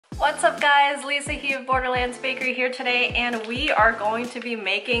What's up guys, Lisa here of Borderlands Bakery here today, and we are going to be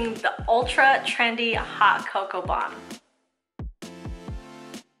making the ultra trendy hot cocoa bomb.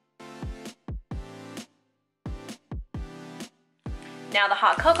 Now the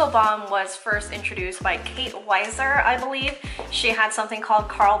hot cocoa bomb was first introduced by Kate Weiser, I believe. She had something called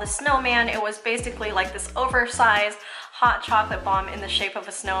Carl the Snowman. It was basically like this oversized hot chocolate bomb in the shape of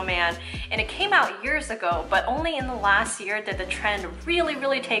a snowman, and it came out years ago, but only in the last year did the trend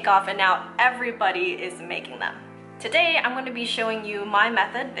really take off, and now everybody is making them. Today I'm going to be showing you my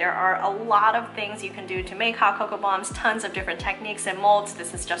method. There are a lot of things you can do to make hot cocoa bombs, tons of different techniques and molds.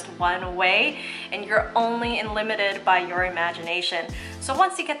 This is just one way, and you're only limited by your imagination. So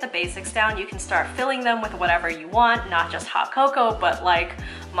once you get the basics down, you can start filling them with whatever you want, not just hot cocoa, but like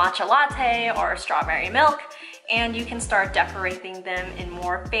matcha latte or strawberry milk. And you can start decorating them in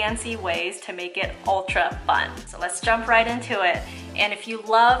more fancy ways to make it ultra fun. So let's jump right into it. And if you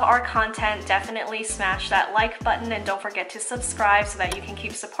love our content, definitely smash that like button and don't forget to subscribe so that you can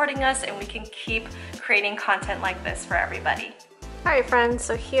keep supporting us and we can keep creating content like this for everybody. Alright friends,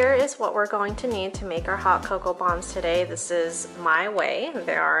 so here is what we're going to need to make our hot cocoa bombs today. This is my way.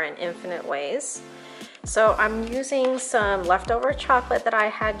 There are infinite ways. So I'm using some leftover chocolate that I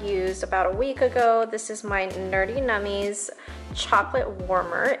had used about a week ago. This is my Nerdy Nummies chocolate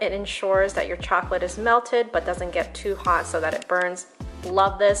warmer. It ensures that your chocolate is melted but doesn't get too hot so that it burns.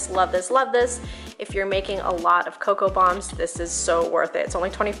 Love this, love this, love this. If you're making a lot of cocoa bombs, this is so worth it. It's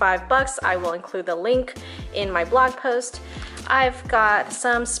only 25 bucks. I will include the link in my blog post. I've got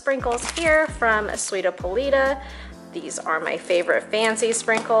some sprinkles here from Sweeta Polita. These are my favorite fancy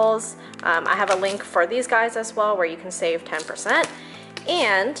sprinkles. I have a link for these guys as well where you can save 10%.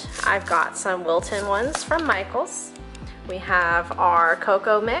 And I've got some Wilton ones from Michael's. We have our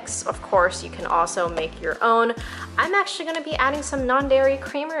cocoa mix. Of course, you can also make your own. I'm actually gonna be adding some non-dairy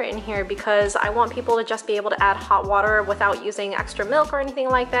creamer in here because I want people to just be able to add hot water without using extra milk or anything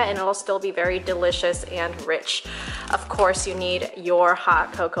like that, and it'll still be very delicious and rich. Of course, you need your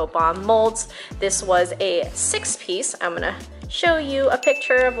hot cocoa bomb molds. This was a 6-piece. I'm gonna show you a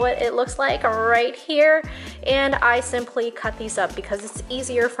picture of what it looks like right here, and I simply cut these up because it's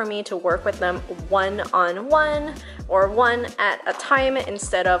easier for me to work with them one-on-one or one at a time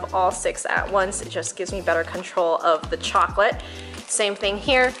instead of all 6 at once. It just gives me better control of the chocolate. Same thing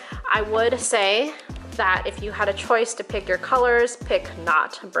here. I would say that if you had a choice to pick your colors, pick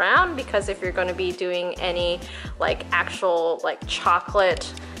not brown, because if you're going to be doing any like actual like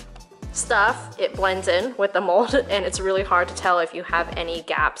chocolate stuff, it blends in with the mold and it's really hard to tell if you have any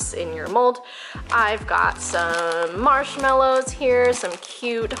gaps in your mold. I've got some marshmallows here, some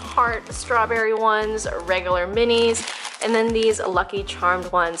cute heart strawberry ones, regular minis, and then these Lucky Charmed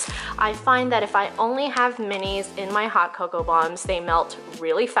ones. I find that if I only have minis in my hot cocoa bombs, they melt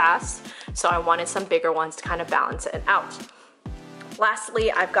really fast, so I wanted some bigger ones to kind of balance it out.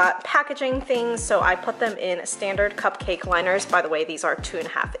 Lastly, I've got packaging things, so I put them in standard cupcake liners. By the way, these are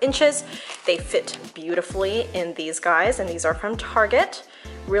 2.5 inches. They fit beautifully in these guys, and these are from Target.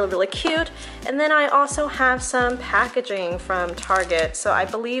 Really cute. And then I also have some packaging from Target, so I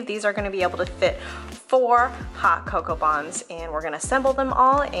believe these are going to be able to fit 4 hot cocoa bombs, and we're going to assemble them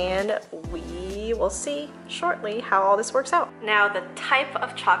all, and we will see shortly how all this works out. Now, the type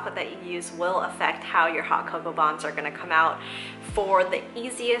of chocolate that you use will affect how your hot cocoa bombs are going to come out. For the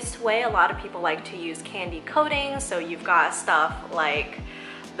easiest way, a lot of people like to use candy coating, so you've got stuff like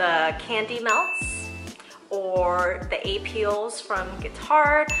the candy melts or the A-peels from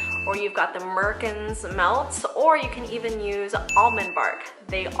Guittard, or you've got the merckens melts, or you can even use almond bark.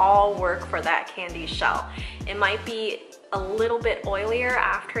 They all work for that candy shell. It might be a little bit oilier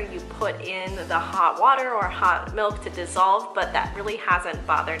after you put in the hot water or hot milk to dissolve, but that really hasn't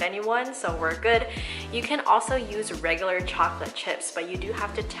bothered anyone, so we're good. You can also use regular chocolate chips, but you do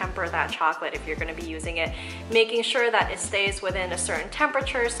have to temper that chocolate if you're going to be using it, making sure that it stays within a certain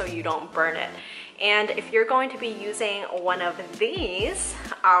temperature so you don't burn it. And if you're going to be using one of these,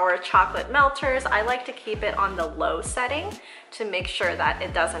 our chocolate melters, I like to keep it on the low setting to make sure that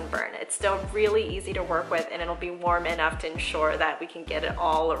it doesn't burn. It's still really easy to work with, and it'll be warm enough to ensure that we can get it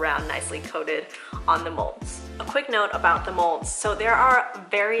all around nicely coated on the molds. A quick note about the molds. So there are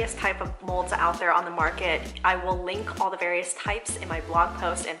various type of molds out there on the market. I will link all the various types in my blog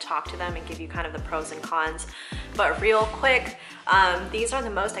post and talk to them and give you kind of the pros and cons. But real quick, these are the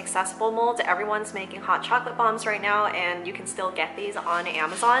most accessible molds. Everyone's making hot chocolate bombs right now, and you can still get these on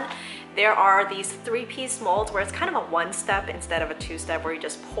Amazon. There are these 3-piece molds where it's kind of a 1-step instead of a 2-step where you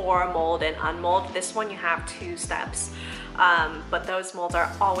just pour, mold, and unmold. This one you have 2 steps. But those molds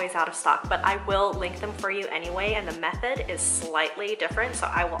are always out of stock, but I will link them for you anyway, and the method is slightly different, so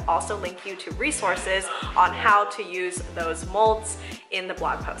I will also link you to resources on how to use those molds in the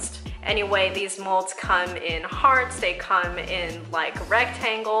blog post. Anyway, these molds come in hearts, they come in like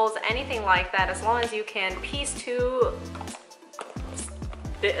rectangles, anything like that, as long as you can piece 2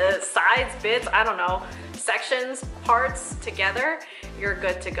 sides, bits, I don't know, sections, parts together, you're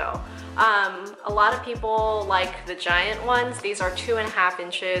good to go. A lot of people like the giant ones. These are 2.5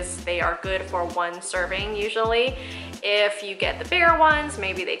 inches. They are good for 1 serving usually. If you get the bigger ones,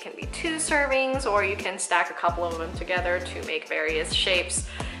 maybe they can be 2 servings, or you can stack a couple of them together to make various shapes.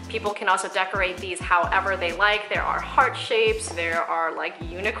 People can also decorate these however they like. There are heart shapes, there are like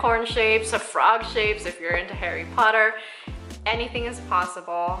unicorn shapes, frog shapes if you're into Harry Potter. Anything is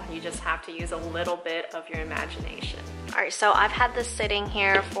possible. You just have to use a little bit of your imagination. All right, so I've had this sitting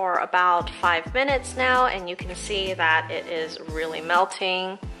here for about 5 minutes now, and you can see that it is really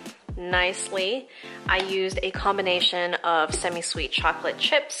melting nicely. I used a combination of semi-sweet chocolate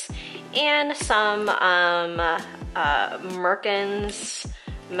chips and some merckens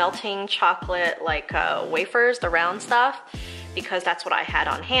melting chocolate, like wafers, the round stuff, because that's what I had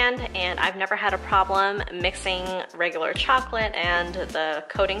on hand, and I've never had a problem mixing regular chocolate and the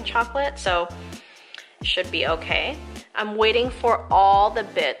coating chocolate, so should be okay. I'm waiting for all the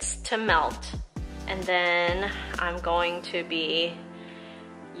bits to melt, and then I'm going to be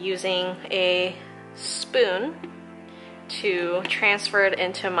using a spoon to transfer it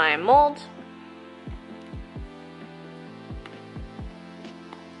into my mold.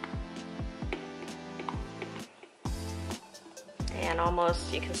 And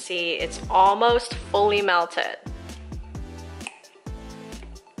almost, you can see it's almost fully melted.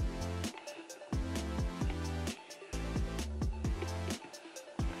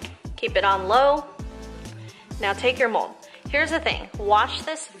 Keep it on low. Now take your mold. Here's the thing, wash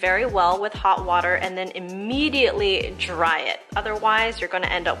this very well with hot water and then immediately dry it. Otherwise, you're gonna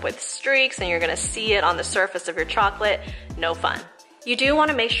end up with streaks and you're gonna see it on the surface of your chocolate. No fun. You do want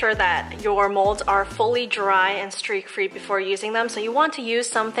to make sure that your molds are fully dry and streak-free before using them. So you want to use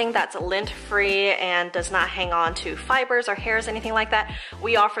something that's lint-free and does not hang on to fibers or hairs, anything like that.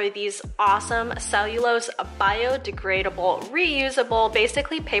 We offer these awesome cellulose, biodegradable, reusable,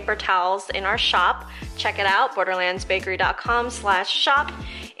 basically paper towels in our shop. Check it out, borderlandsbakery.com/shop,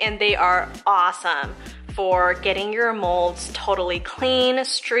 and they are awesome for getting your molds totally clean,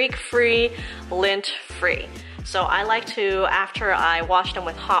 streak-free, lint-free. So I like to, after I wash them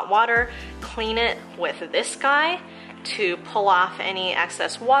with hot water, clean it with this guy to pull off any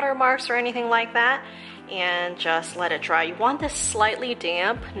excess watermarks or anything like that, and just let it dry. You want this slightly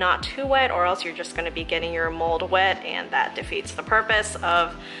damp, not too wet, or else you're just gonna be getting your mold wet, and that defeats the purpose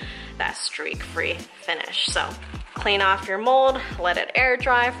of that streak-free finish. So clean off your mold, let it air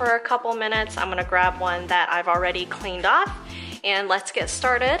dry for a couple minutes. I'm gonna grab one that I've already cleaned off, and let's get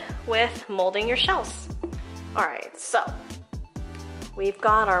started with molding your shells. All right, so we've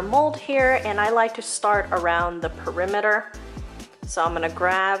got our mold here, and I like to start around the perimeter. So I'm gonna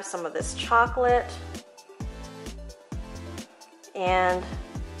grab some of this chocolate, and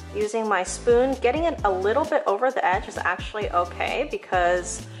using my spoon, getting it a little bit over the edge is actually okay,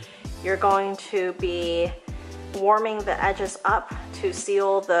 because you're going to be warming the edges up to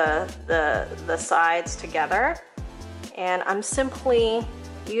seal the sides together. And I'm simply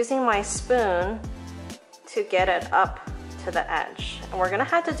using my spoon to get it up to the edge. And we're gonna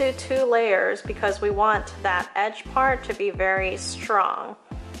have to do 2 layers because we want that edge part to be very strong.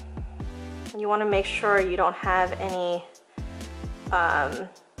 And you wanna make sure you don't have any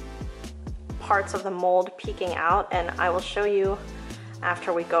parts of the mold peeking out, and I will show you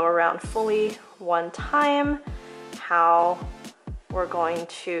after we go around fully one time how we're going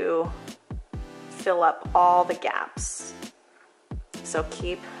to fill up all the gaps. So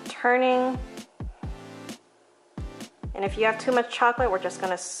keep turning. And if you have too much chocolate, we're just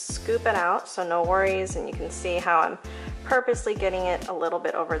gonna scoop it out, so no worries. And you can see how I'm purposely getting it a little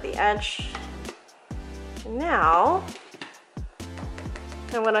bit over the edge. Now,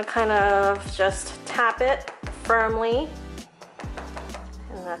 I'm gonna kind of just tap it firmly,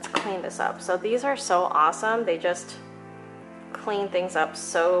 and let's clean this up. So these are so awesome. They just clean things up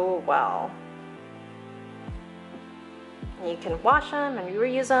so well. And you can wash them and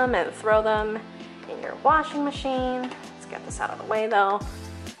reuse them and throw them in your washing machine. Let's get this out of the way though.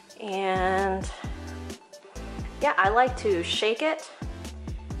 And yeah, I like to shake it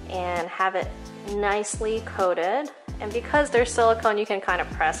and have it nicely coated, And because they're silicone, you can kind of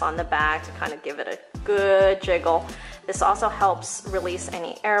press on the back to kind of give it a good jiggle. This also helps release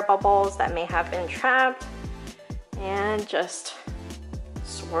any air bubbles that may have been trapped. And just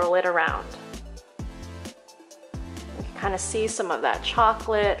swirl it around. You can kind of see some of that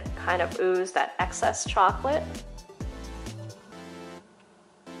chocolate kind of ooze, that excess chocolate.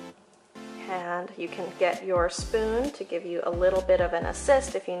 And you can get your spoon to give you a little bit of an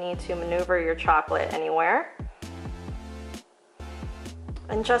assist if you need to maneuver your chocolate anywhere.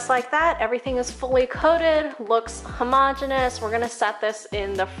 And just like that, everything is fully coated, looks homogeneous. We're gonna set this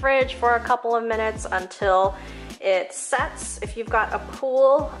in the fridge for a couple of minutes until it sets. If you've got a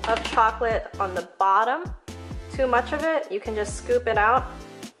pool of chocolate on the bottom, too much of it, you can just scoop it out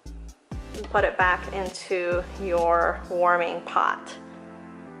and put it back into your warming pot.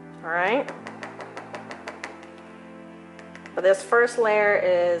 All right. But this first layer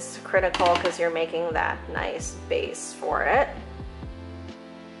is critical because you're making that nice base for it.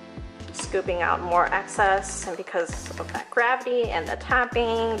 Scooping out more excess, and because of that gravity and the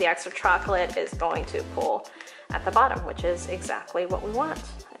tapping, the extra chocolate is going to pull at the bottom, which is exactly what we want.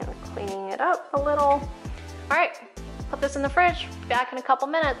 And cleaning it up a little. All right, put this in the fridge, back in a couple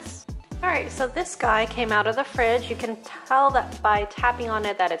minutes. All right, so this guy came out of the fridge. You can tell that by tapping on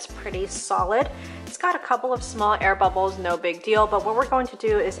it that it's pretty solid. It's got a couple of small air bubbles, no big deal, but what we're going to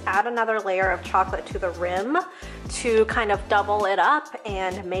do is add another layer of chocolate to the rim to kind of double it up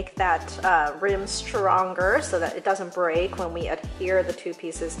and make that rim stronger so that it doesn't break when we adhere the two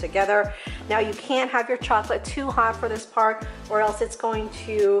pieces together. Now you can't have your chocolate too hot for this part or else it's going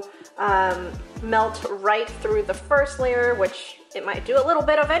to melt right through the first layer, which it might do a little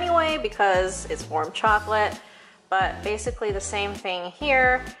bit of anyway because it's warm chocolate, but basically the same thing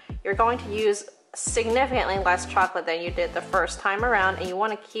here. You're going to use significantly less chocolate than you did the first time around, and you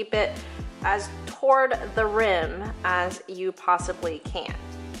want to keep it as toward the rim as you possibly can.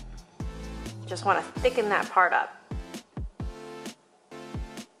 Just want to thicken that part up.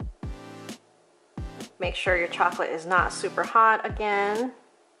 Make sure your chocolate is not super hot again.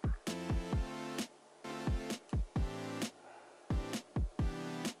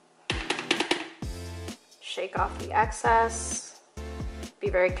 Shake off the excess. Be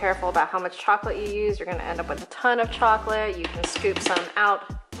very careful about how much chocolate you use. You're gonna end up with a ton of chocolate. You can scoop some out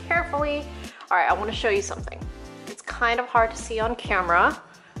carefully. All right, I wanna show you something. It's kind of hard to see on camera,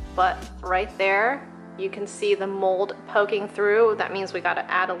 but right there, you can see the mold poking through. That means we gotta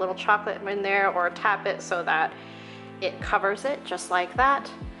add a little chocolate in there or tap it so that it covers it just like that.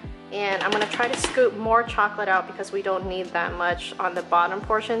 And I'm gonna try to scoop more chocolate out because we don't need that much on the bottom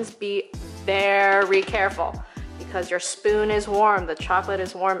portions. Be very careful because your spoon is warm, the chocolate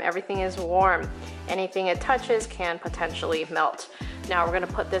is warm, everything is warm. Anything it touches can potentially melt. Now we're gonna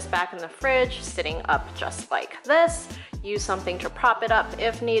put this back in the fridge, sitting up just like this. Use something to prop it up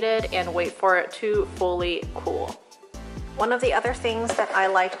if needed and wait for it to fully cool. One of the other things that I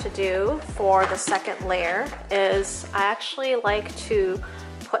like to do for the second layer is I actually like to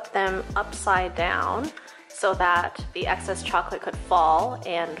put them upside down so that the excess chocolate could fall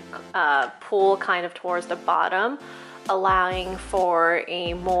and pool kind of towards the bottom, allowing for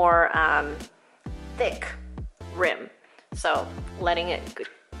a more thick rim. So letting it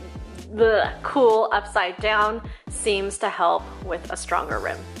cool upside down seems to help with a stronger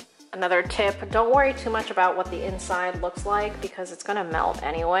rim. Another tip, don't worry too much about what the inside looks like because it's gonna melt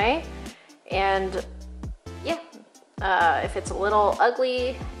anyway. And yeah, if it's a little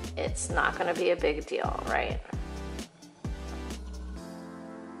ugly, it's not gonna be a big deal, right?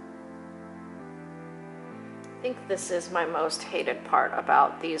 I think this is my most hated part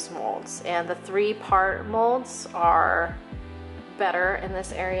about these molds, and the 3-part molds are better in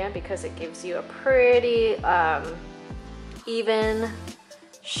this area because it gives you a pretty even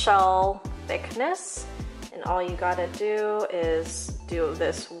shell thickness, and all you gotta do is do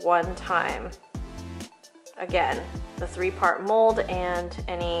this one time. Again, the 3-part mold and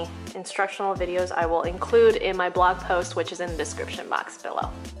any instructional videos I will include in my blog post, which is in the description box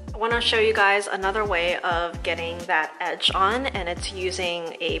below. I want to show you guys another way of getting that edge on, and it's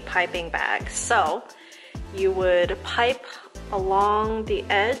using a piping bag. So you would pipe along the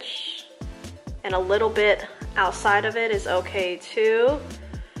edge, and a little bit outside of it is okay too,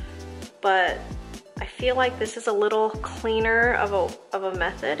 but I feel like this is a little cleaner of a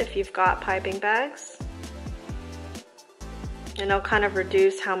method if you've got piping bags. And it'll kind of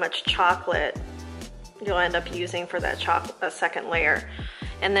reduce how much chocolate you'll end up using for that second layer.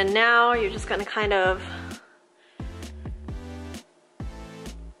 And then now you're just gonna kind of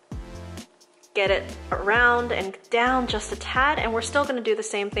get it around and down just a tad, and we're still gonna do the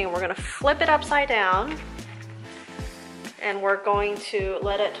same thing. We're gonna flip it upside down and we're going to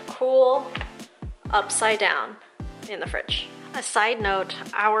let it cool upside down in the fridge. A side note,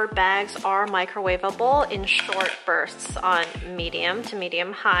 our bags are microwavable in short bursts on medium to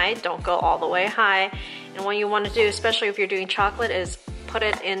medium high. Don't go all the way high. And what you want to do, especially if you're doing chocolate, is put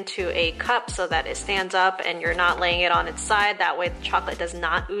it into a cup so that it stands up and you're not laying it on its side. That way the chocolate does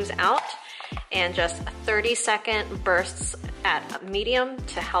not ooze out. And just 30-second bursts at medium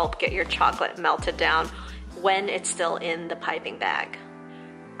to help get your chocolate melted down when it's still in the piping bag.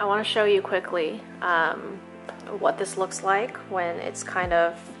 I want to show you quickly what this looks like when it's kind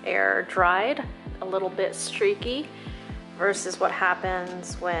of air dried, a little bit streaky, versus what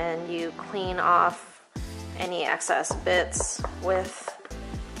happens when you clean off any excess bits with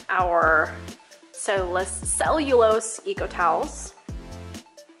our cellulose eco towels.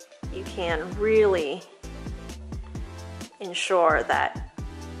 You can really ensure that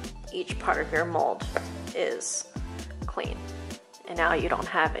each part of your mold is clean. And now you don't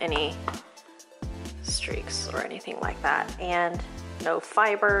have any streaks or anything like that, and no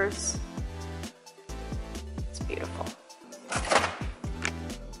fibers. It's beautiful.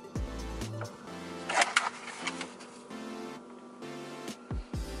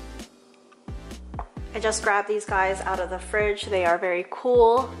 I just grabbed these guys out of the fridge. They are very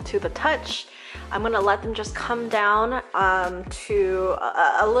cool to the touch. I'm gonna let them just come down to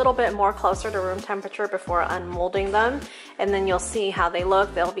a little bit more closer to room temperature before unmolding them, and then you'll see how they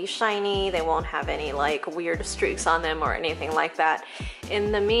look. They'll be shiny. They won't have any like weird streaks on them or anything like that.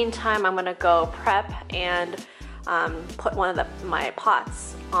 In the meantime, I'm gonna go prep and put one of my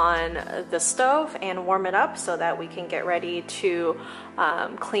pots on the stove and warm it up so that we can get ready to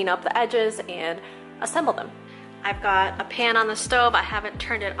clean up the edges and assemble them. I've got a pan on the stove. I haven't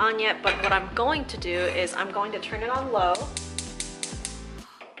turned it on yet, but what I'm going to do is I'm going to turn it on low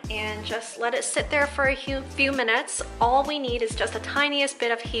and just let it sit there for a few minutes. All we need is just the tiniest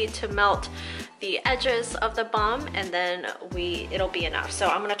bit of heat to melt the edges of the bomb, and then it'll be enough. So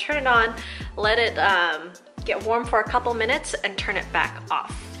I'm gonna turn it on, let it get warm for a couple minutes, and turn it back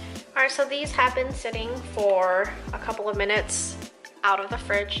off. All right, so these have been sitting for a couple of minutes out of the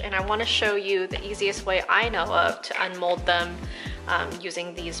fridge, and I want to show you the easiest way I know of to unmold them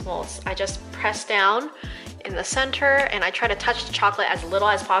using these molds. I just press down in the center, and I try to touch the chocolate as little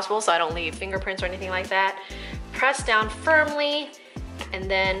as possible so I don't leave fingerprints or anything like that. Press down firmly and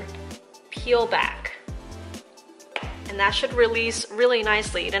then peel back. And that should release really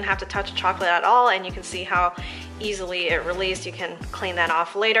nicely. You didn't have to touch the chocolate at all, and you can see how easily it released. You can clean that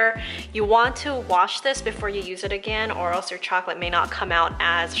off later. You want to wash this before you use it again, or else your chocolate may not come out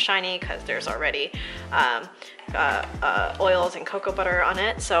as shiny because there's already oils and cocoa butter on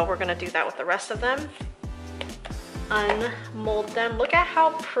it. So we're gonna do that with the rest of them. Unmold them. Look at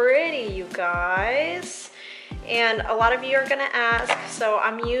how pretty, you guys. And a lot of you are gonna ask, so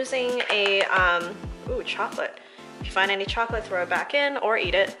I'm using a, ooh, chocolate. If you find any chocolate, throw it back in or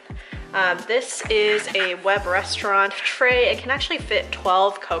eat it. This is a web restaurant tray. It can actually fit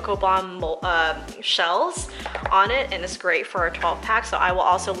 12 Cocoa Bomb shells on it, and it's great for a 12 pack. So I will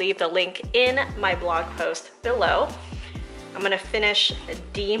also leave the link in my blog post below. I'm gonna finish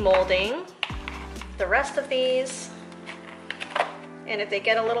demolding the rest of these. And if they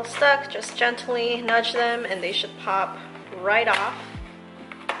get a little stuck, just gently nudge them and they should pop right off.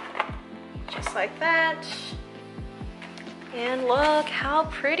 Just like that. And look how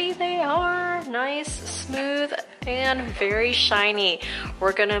pretty they are. Nice, smooth, and very shiny.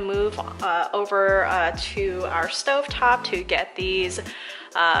 We're gonna move over to our stovetop to get these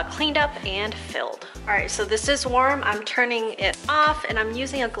cleaned up and filled. All right, so this is warm. I'm turning it off, and I'm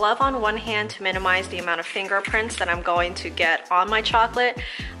using a glove on one hand to minimize the amount of fingerprints that I'm going to get on my chocolate.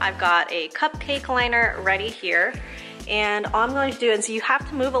 I've got a cupcake liner ready here, and all I'm going to do is, you have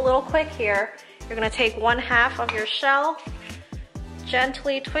to move a little quick here. You're gonna take 1/2 of your shell,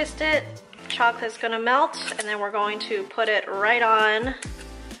 gently twist it, chocolate's gonna melt, and then we're going to put it right on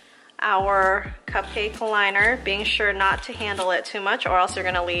our cupcake liner, being sure not to handle it too much or else you're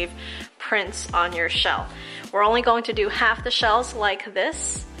gonna leave prints on your shell. We're only going to do half the shells like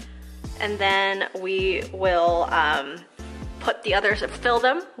this, and then we will put the others, fill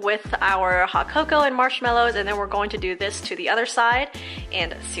them with our hot cocoa and marshmallows, and then we're going to do this to the other side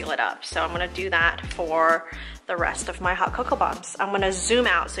and seal it up. So I'm gonna do that for the rest of my hot cocoa bombs. I'm gonna zoom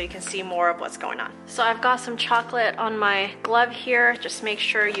out so you can see more of what's going on. So I've got some chocolate on my glove here. Just make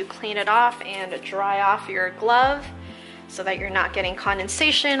sure you clean it off and dry off your glove so that you're not getting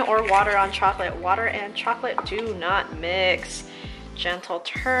condensation or water on chocolate. Water and chocolate do not mix. Gentle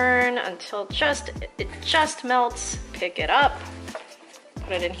turn until it just melts. Pick it up,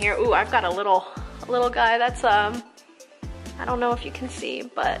 put it in here. Ooh, I've got a little guy that's I don't know if you can see,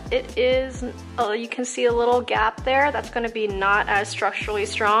 but it is, you can see a little gap there. That's gonna be not as structurally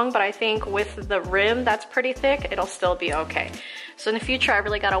strong, but I think with the rim that's pretty thick, it'll still be okay. So in the future, I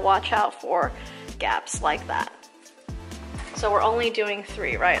really gotta watch out for gaps like that. So we're only doing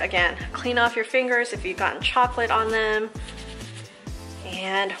 3, right? Again, clean off your fingers if you've gotten chocolate on them,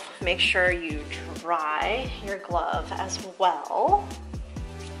 and make sure you dry your glove as well.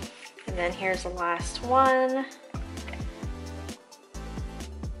 And then here's the last one.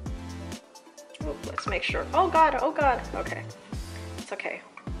 Oop, let's make sure. Oh God, oh God. Okay, it's okay.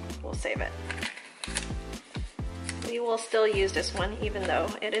 We'll save it. We will still use this one even though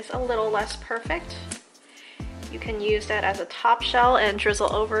it is a little less perfect. You can use that as a top shell and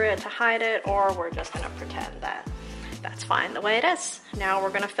drizzle over it to hide it, or we're just gonna pretend that that's fine the way it is. Now we're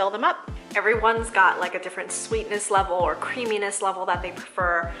gonna fill them up. Everyone's got like a different sweetness level or creaminess level that they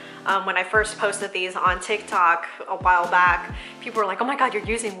prefer. When I first posted these on TikTok a while back, people were like, oh my God, you're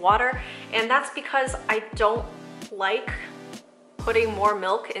using water. And that's because I don't like putting more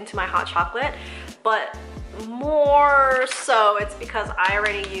milk into my hot chocolate, but more so it's because I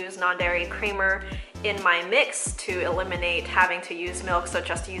already use non-dairy creamer in my mix to eliminate having to use milk. So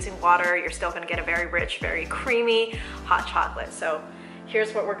just using water, you're still gonna get a very rich, very creamy hot chocolate. So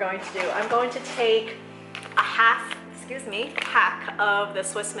here's what we're going to do. I'm going to take a pack of the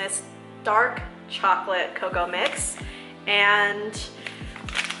Swiss Miss dark chocolate cocoa mix, and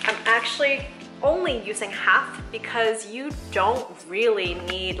I'm actually only using half because you don't really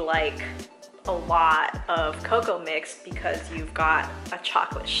need like a lot of cocoa mix because you've got a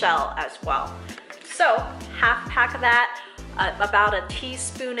chocolate shell as well. So half pack of that, about a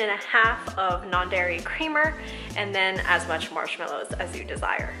teaspoon and a half of non-dairy creamer, and then as much marshmallows as you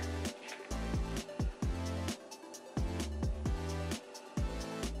desire.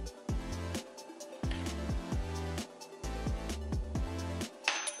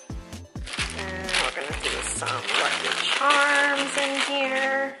 And we're gonna do some Lucky Charms in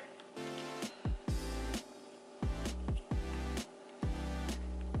here.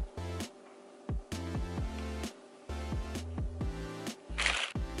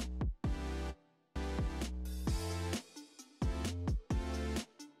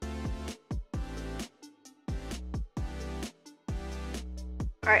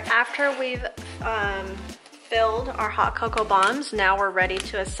 All right, after we've filled our hot cocoa bombs, now we're ready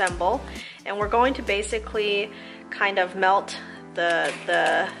to assemble, and we're going to basically kind of melt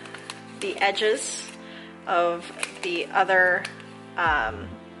the edges of the other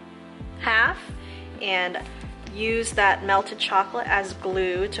half and use that melted chocolate as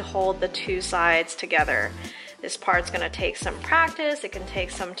glue to hold the two sides together. This part's gonna take some practice, it can take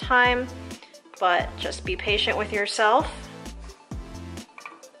some time, but just be patient with yourself.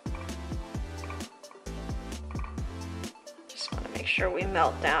 Make sure we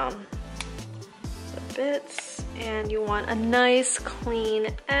melt down the bits, and you want a nice clean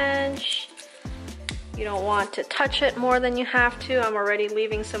edge. You don't want to touch it more than you have to. I'm already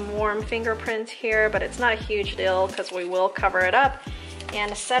leaving some warm fingerprints here, but it's not a huge deal because we will cover it up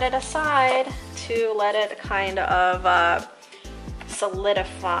and set it aside to let it kind of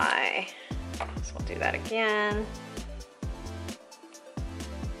solidify. So we'll do that again.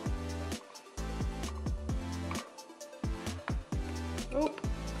 Oop,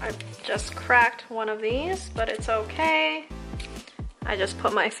 I just cracked one of these, but it's okay. I just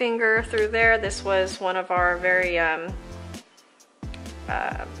put my finger through there. This was one of our very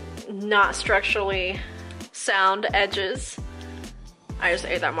not structurally sound edges. I just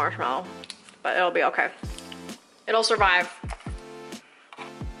ate that marshmallow, but it'll be okay. It'll survive.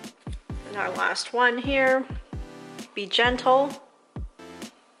 And our last one here, be gentle.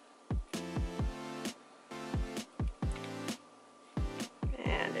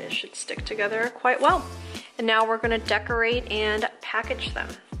 Should stick together quite well. And now we're going to decorate and package them.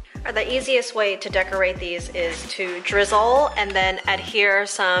 The easiest way to decorate these is to drizzle and then adhere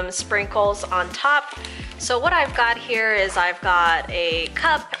some sprinkles on top. So what I've got here is I've got a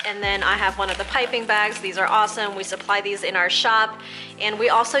cup, and then I have one of the piping bags. These are awesome. We supply these in our shop, and we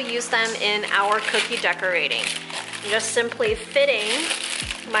also use them in our cookie decorating. I'm just simply fitting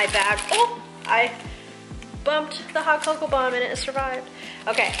my bag. Oh, I bumped the hot cocoa bomb and it survived.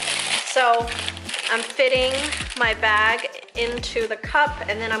 Okay, so I'm fitting my bag into the cup,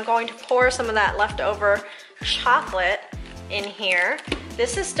 and then I'm going to pour some of that leftover chocolate in here.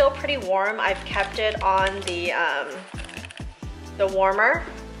 This is still pretty warm. I've kept it on the warmer,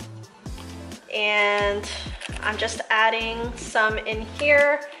 and I'm just adding some in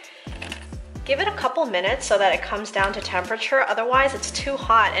here. Give it a couple minutes so that it comes down to temperature. Otherwise, it's too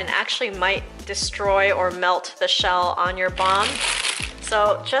hot and actually might destroy or melt the shell on your bomb.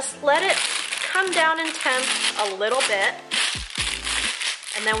 So just let it come down in temp a little bit,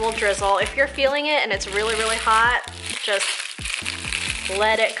 and then we'll drizzle. If you're feeling it and it's really, really hot, just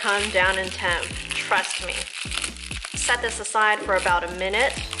let it come down in temp. Trust me. Set this aside for about a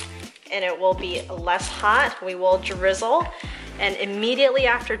minute and it will be less hot. We will drizzle, and immediately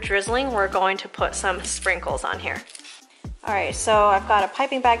after drizzling, we're going to put some sprinkles on here. All right, so I've got a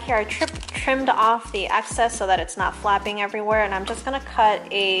piping bag here. I trimmed off the excess so that it's not flapping everywhere, and I'm just gonna cut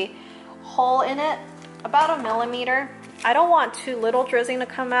a hole in it, about 1 millimeter. I don't want too little drizzling to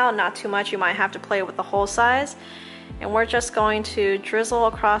come out, not too much. You might have to play with the hole size. And we're just going to drizzle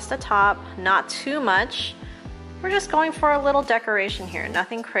across the top, not too much. We're just going for a little decoration here,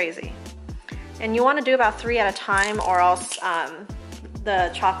 nothing crazy. And you want to do about 3 at a time, or else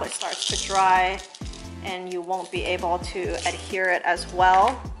the chocolate starts to dry and you won't be able to adhere it as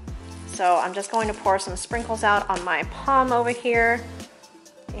well. So I'm just going to pour some sprinkles out on my palm over here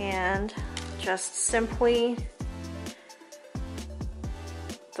and just simply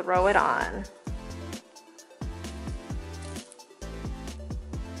throw it on.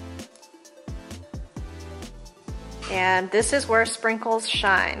 And this is where sprinkles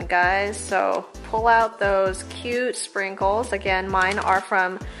shine, guys. So pull out those cute sprinkles. Again, mine are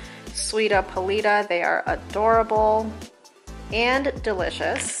from Sweeta Polita. They are adorable and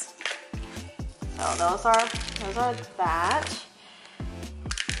delicious. So those are that.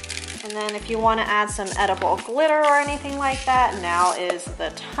 And then if you want to add some edible glitter or anything like that, now is the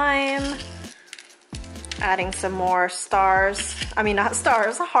time. Adding some more stars, I mean not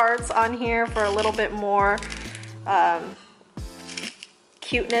stars, hearts on here for a little bit more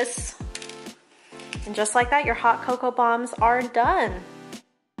cuteness. And just like that, your hot cocoa bombs are done.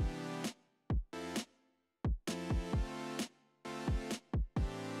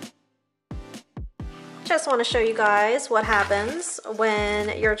 Just want to show you guys what happens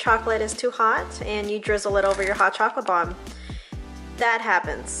when your chocolate is too hot and you drizzle it over your hot chocolate bomb. That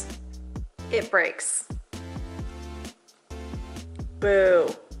happens. It breaks. Boo.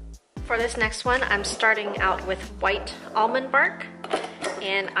 For this next one, I'm starting out with white almond bark,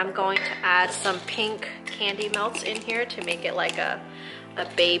 and I'm going to add some pink candy melts in here to make it like a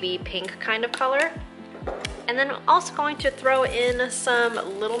baby pink kind of color. And then I'm also going to throw in some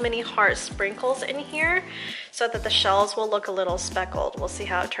little mini heart sprinkles in here so that the shells will look a little speckled. We'll see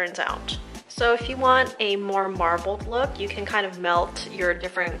how it turns out. So if you want a more marbled look, you can kind of melt your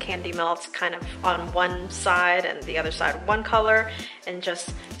different candy melts kind of on one side and the other side one color, and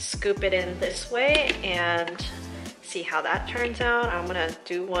just scoop it in this way and see how that turns out. I'm gonna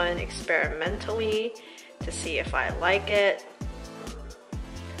do one experimentally to see if I like it.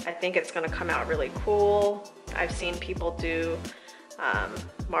 I think it's gonna come out really cool. I've seen people do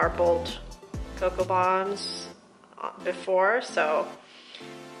marbled cocoa bombs before, so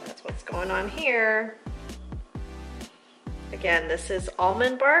that's what's going on here. Again, this is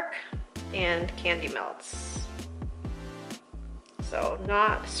almond bark and candy melts. So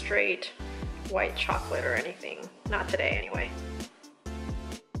not straight white chocolate or anything. Not today anyway.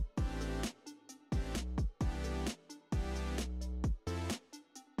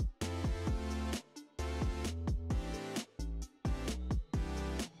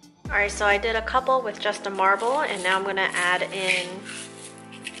 Alright, so I did a couple with just a marble, and now I'm gonna add in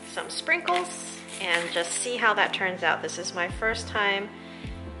some sprinkles and just see how that turns out. This is my first time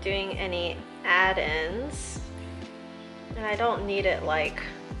doing any add-ins, and I don't need it like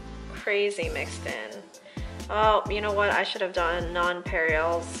crazy mixed in. Oh, you know what? I should have done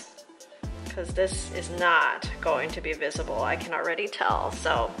nonpareils, because this is not going to be visible. I can already tell.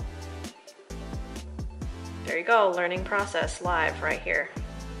 So there you go, learning process live right here.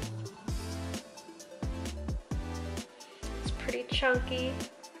 It's pretty chunky.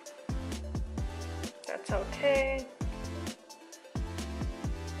 That's okay.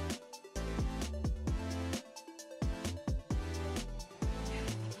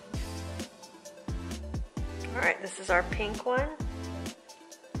 Alright, this is our pink one.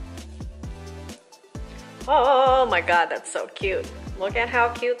 Oh my god, that's so cute. Look at how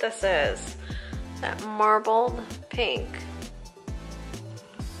cute this is. That marbled pink.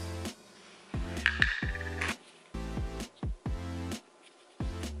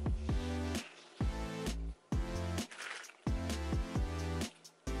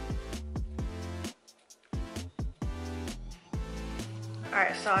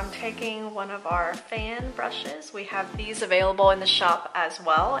 Alright, so I'm taking one of our fan brushes. We have these available in the shop as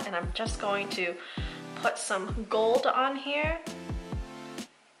well, and I'm just going to put some gold on here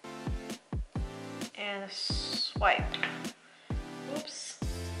and swipe. Oops.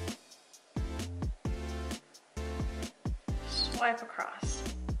 Swipe across.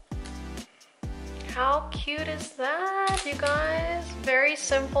 How cute is that, you guys? Very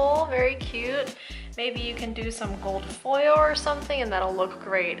simple, very cute. Maybe you can do some gold foil or something and that'll look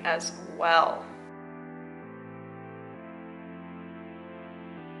great as well.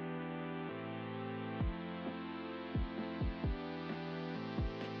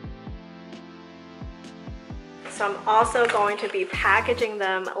 So I'm also going to be packaging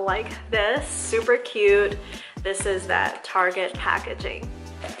them like this, super cute. This is that Target packaging.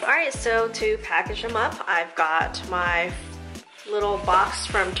 All right, so to package them up, I've got my little box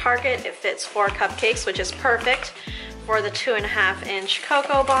from Target. It fits 4 cupcakes, which is perfect for the 2.5-inch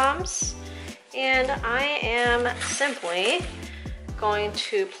cocoa bombs. And I am simply going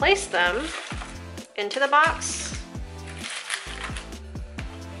to place them into the box.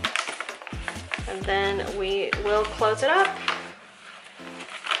 And then we will close it up.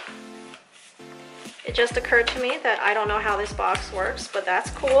 It just occurred to me that I don't know how this box works, but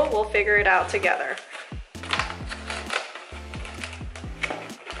that's cool. We'll figure it out together.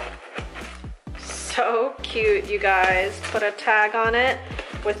 So cute, you guys. Put a tag on it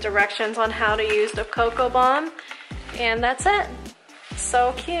with directions on how to use the cocoa bomb, and that's it.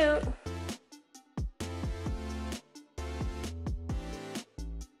 So cute.